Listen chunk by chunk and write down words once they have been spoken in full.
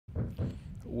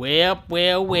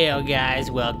Well, guys,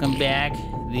 welcome back.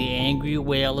 The angry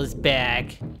whale is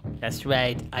back. That's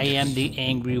right, I am the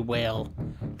angry whale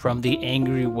from the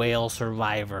Angry Whale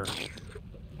Survivor.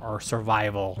 Or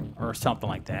Survival, or something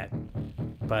like that.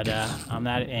 But, I'm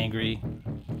not angry.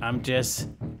 I'm just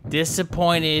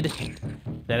disappointed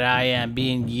that I am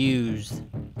being used.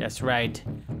 That's right,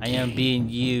 I am being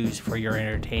used for your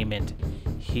entertainment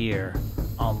here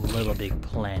on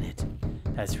LittleBigPlanet.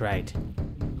 That's right.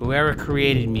 Whoever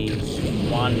created me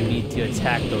wanted me to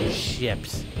attack those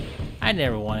ships. I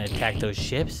never wanted to attack those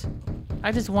ships.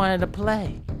 I just wanted to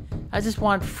play. I just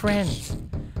wanted friends.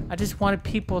 I just wanted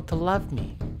people to love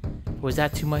me. Was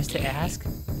that too much to ask?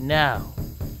 No.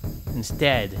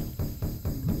 Instead,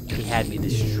 he had me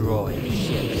destroy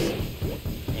ships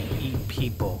and eat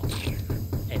people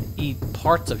and eat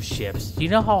parts of ships. Do you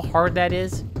know how hard that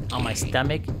is on my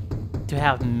stomach to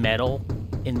have metal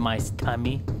in my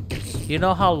tummy? You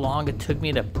know how long it took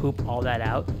me to poop all that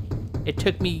out? It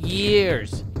took me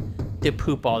years to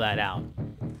poop all that out.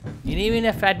 And even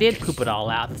if I did poop it all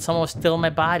out, some was still in my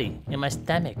body, in my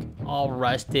stomach, all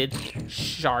rusted,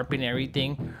 sharp and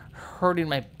everything, hurting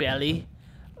my belly.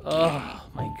 Oh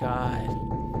my God.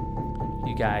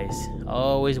 You guys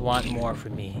always want more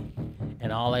from me,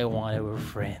 and all I wanted were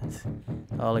friends.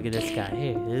 Oh, look at this guy.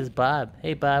 Hey, this is Bob.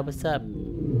 Hey Bob, what's up?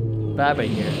 Bob right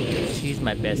here. He's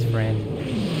my best friend.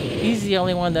 He's the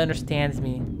only one that understands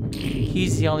me.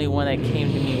 He's the only one that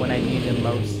came to me when I needed him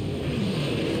most.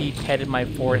 He petted my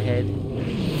forehead,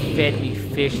 fed me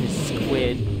fish and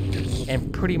squid,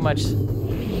 and pretty much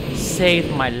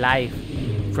saved my life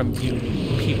from you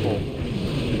people,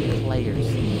 you players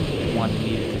who wanted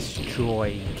me to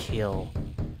destroy and kill.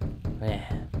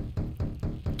 Man.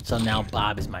 So now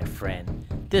Bob is my friend.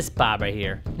 This Bob right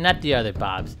here, not the other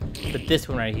Bobs, but this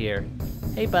one right here.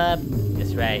 Hey Bob,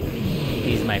 that's right,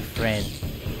 he's my friend,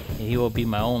 and he will be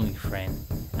my only friend.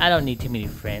 I don't need too many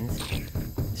friends.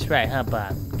 That's right, huh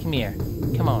Bob? Come here,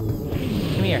 come on,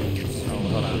 come here. Oh,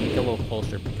 hold on, get a little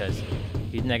closer because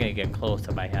he's not gonna get close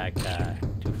if I hike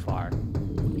too far.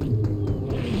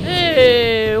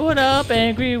 Hey, what up,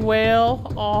 angry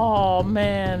whale? Oh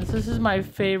man, this is my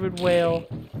favorite whale.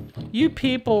 You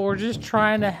people were just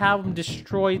trying to have him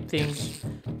destroy things,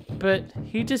 but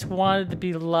he just wanted to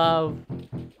be loved.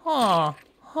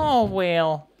 Oh,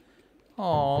 whale.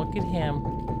 Oh, look at him.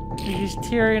 He's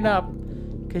tearing up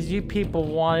because you people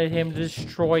wanted him to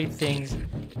destroy things,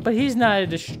 but he's not a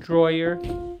destroyer.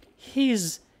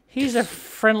 He's a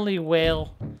friendly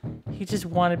whale. He just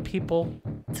wanted people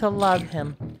to love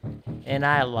him, and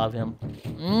I love him.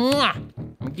 Mwah! I'm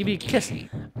gonna give you a kiss.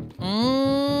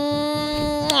 Mwah!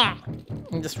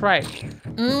 That's right.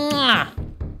 Mwah!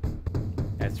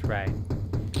 That's right.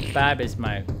 Bob is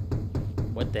my...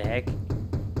 What the heck?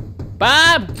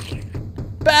 Bob!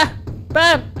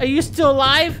 Bob! Are you still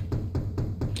alive?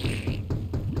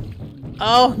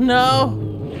 Oh no!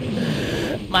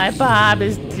 My Bob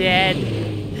is dead.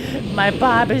 My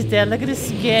Bob is dead. Look at his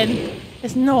skin.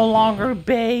 It's no longer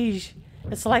beige.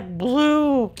 It's like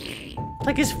blue. It's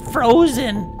like it's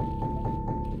frozen.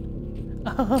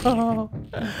 Oh,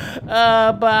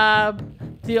 Bob.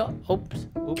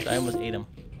 Oops, I almost ate him.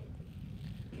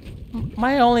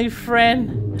 My only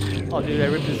friend. Oh, dude, I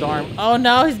ripped his arm. Oh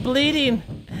no, he's bleeding.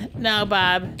 No,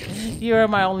 Bob, you are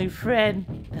my only friend.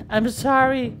 I'm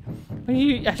sorry.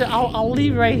 I'll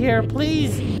leave right here,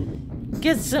 please.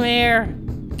 Get some air.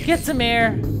 Get some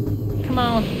air. Come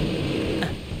on.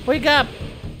 Wake up.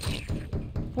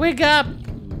 Wake up.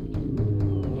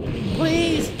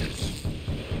 Please.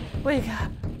 Wake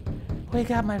up.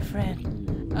 Wake up, my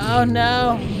friend. Oh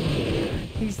no.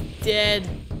 He's dead.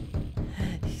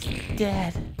 He's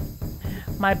dead.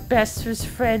 My bestest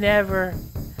friend ever.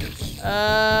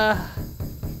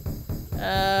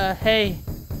 Hey.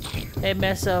 Hey,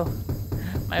 Meso.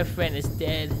 My friend is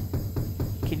dead.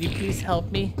 Can you please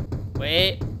help me?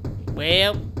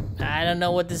 Well, I don't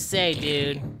know what to say,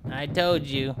 dude. I told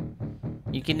you.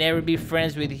 You can never be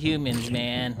friends with humans,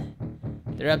 man.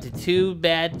 They're up to two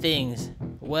bad things.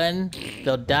 One,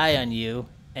 they'll die on you.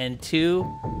 And two,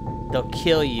 they'll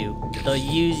kill you. They'll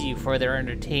use you for their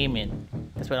entertainment.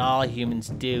 That's what all humans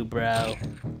do, bro.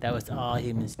 That was all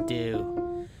humans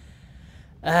do.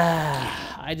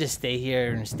 I just stay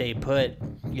here and stay put,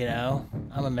 you know?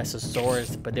 I'm a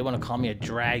Mosasaurus, but they want to call me a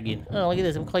dragon. Oh, look at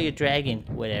this, we'll call you a dragon.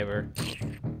 Whatever.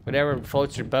 Whatever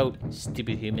floats your boat,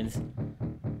 stupid humans.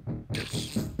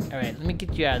 Alright, let me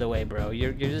get you out of the way, bro.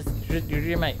 You're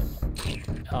my...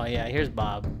 Oh yeah, here's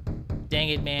Bob. Dang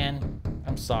it, man.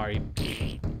 I'm sorry.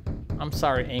 I'm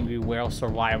sorry, angry whale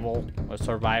survival or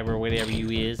survivor, whatever you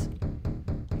is.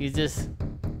 He's just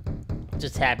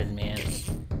happens, man.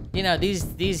 You know,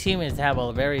 these humans have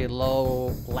a very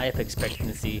low life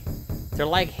expectancy. They're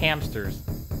like hamsters.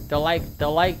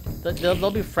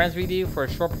 They'll be friends with you for a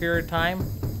short period of time,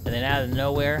 and then out of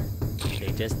nowhere,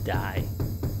 they just die.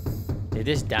 They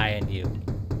just die on you.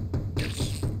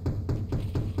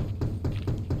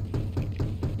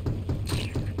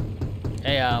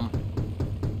 Hey,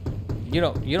 you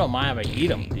don't mind if I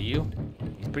eat him, do you?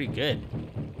 He's pretty good.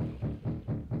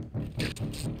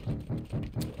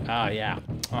 Oh yeah.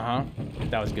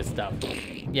 That was good stuff.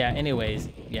 Yeah. Anyways,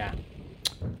 yeah.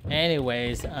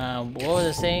 Anyways, what was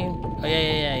I saying? Oh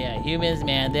yeah. Humans,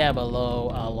 man, they have a low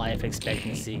life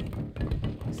expectancy.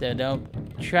 So don't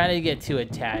try to get too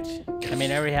attached. I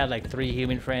mean, I already had like 3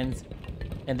 human friends,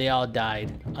 and they all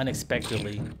died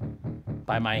unexpectedly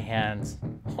by my hands,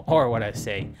 or what I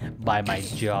say, by my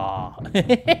jaw.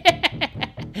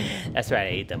 That's right, I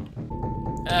ate them.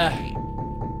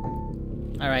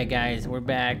 All right, guys, we're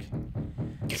back.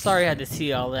 Sorry I had to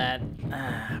see all that,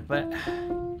 but I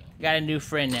got a new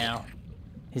friend now.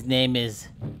 His name is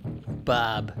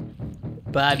Bob.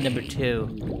 Bob number 2.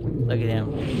 Look at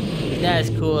him. He's not as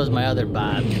cool as my other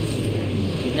Bob.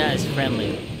 He's not as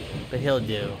friendly, but he'll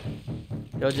do.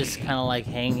 He'll just kind of like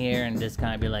hang here and just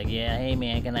kind of be like, yeah, hey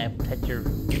man, can I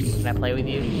play with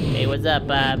you? Hey, what's up,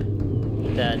 Bob?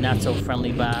 The not so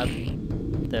friendly Bob.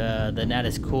 The not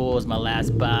as cool as my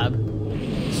last Bob.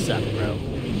 You suck, bro.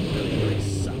 You really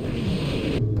suck.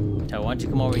 So why don't you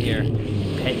come over here and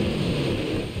pet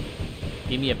me?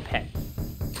 Give me a pet.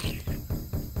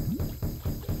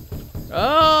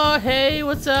 Oh, hey,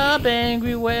 what's up,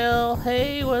 Angry Whale?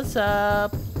 Hey, what's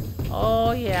up?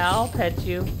 Oh, yeah, I'll pet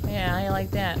you. Yeah, how you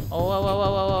like that? Oh,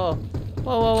 whoa.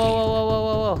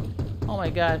 Whoa. Oh, my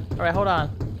God. All right, hold on.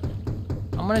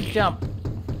 I'm gonna jump.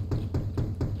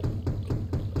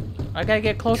 I gotta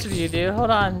get closer to you, dude.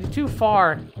 Hold on. You're too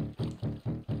far.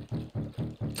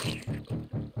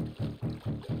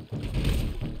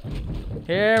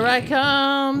 Here I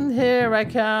come.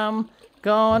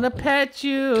 Gonna pet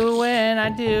you when I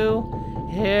do.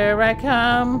 Here I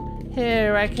come.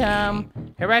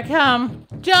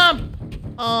 Jump!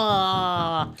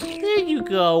 Aw, there you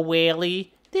go,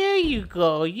 Whaley. There you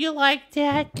go. You like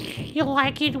that? You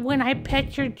like it when I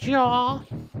pet your jaw?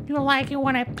 You like it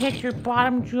when I pet your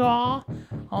bottom jaw?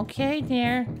 Okay,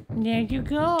 there you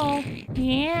go.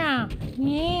 Yeah.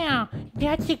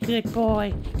 That's a good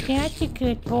boy.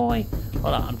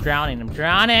 Hold on, I'm drowning.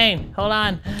 Hold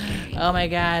on. Oh my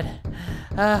God.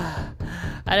 I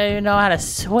don't even know how to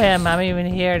swim. I'm even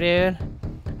here, dude.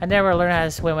 I never learned how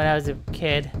to swim when I was a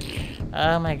kid.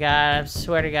 Oh my God, I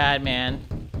swear to God, man.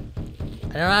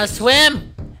 I don't know how to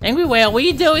swim. Angry Whale, what are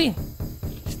you doing?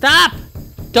 Stop!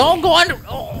 Don't go under.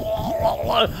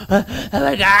 Oh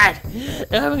my God.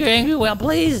 Angry Whale,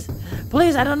 please.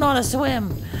 I don't know how to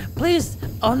swim. Please.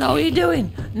 Oh no, what are you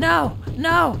doing? No.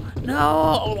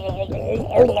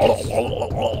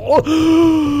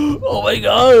 Oh my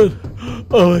God.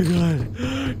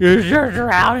 You're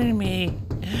drowning me.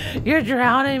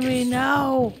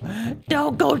 No.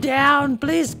 Don't go down.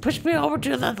 Please push me over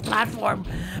to the platform.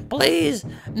 Please.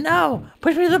 No.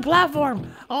 Push me to the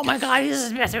platform. Oh my God. This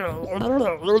is messing.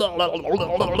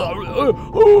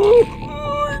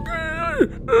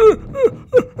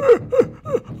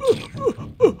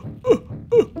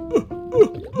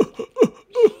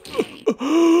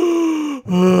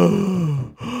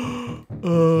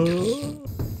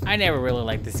 I never really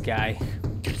liked this guy.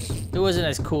 It wasn't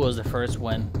as cool as the first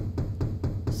one.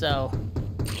 So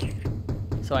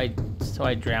I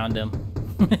drowned him.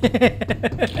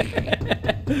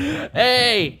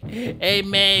 Hey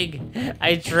Meg,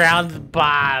 I drowned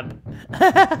Bob.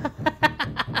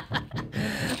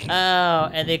 Oh,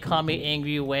 and they call me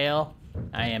Angry Whale.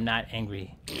 I am not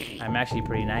angry. I'm actually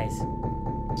pretty nice.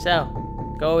 So,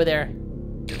 go over there,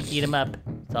 eat him up.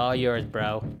 It's all yours,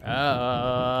 bro.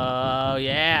 Oh,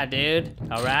 yeah, dude.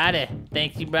 Alrighty.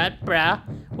 Thank you, bro.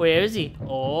 Where is he?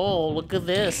 Oh, look at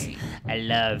this. I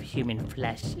love human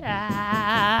flesh.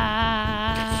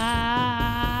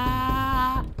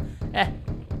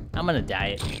 I'm gonna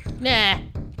diet. Nah.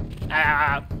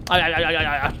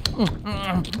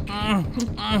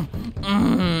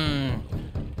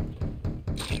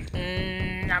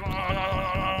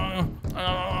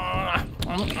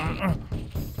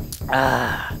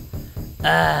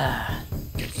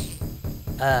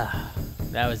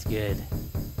 That was good.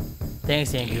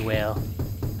 Thanks, Angry Whale.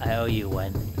 I owe you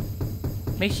one.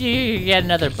 Make sure you get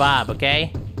another Bob,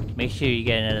 okay? Make sure you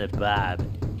get another Bob.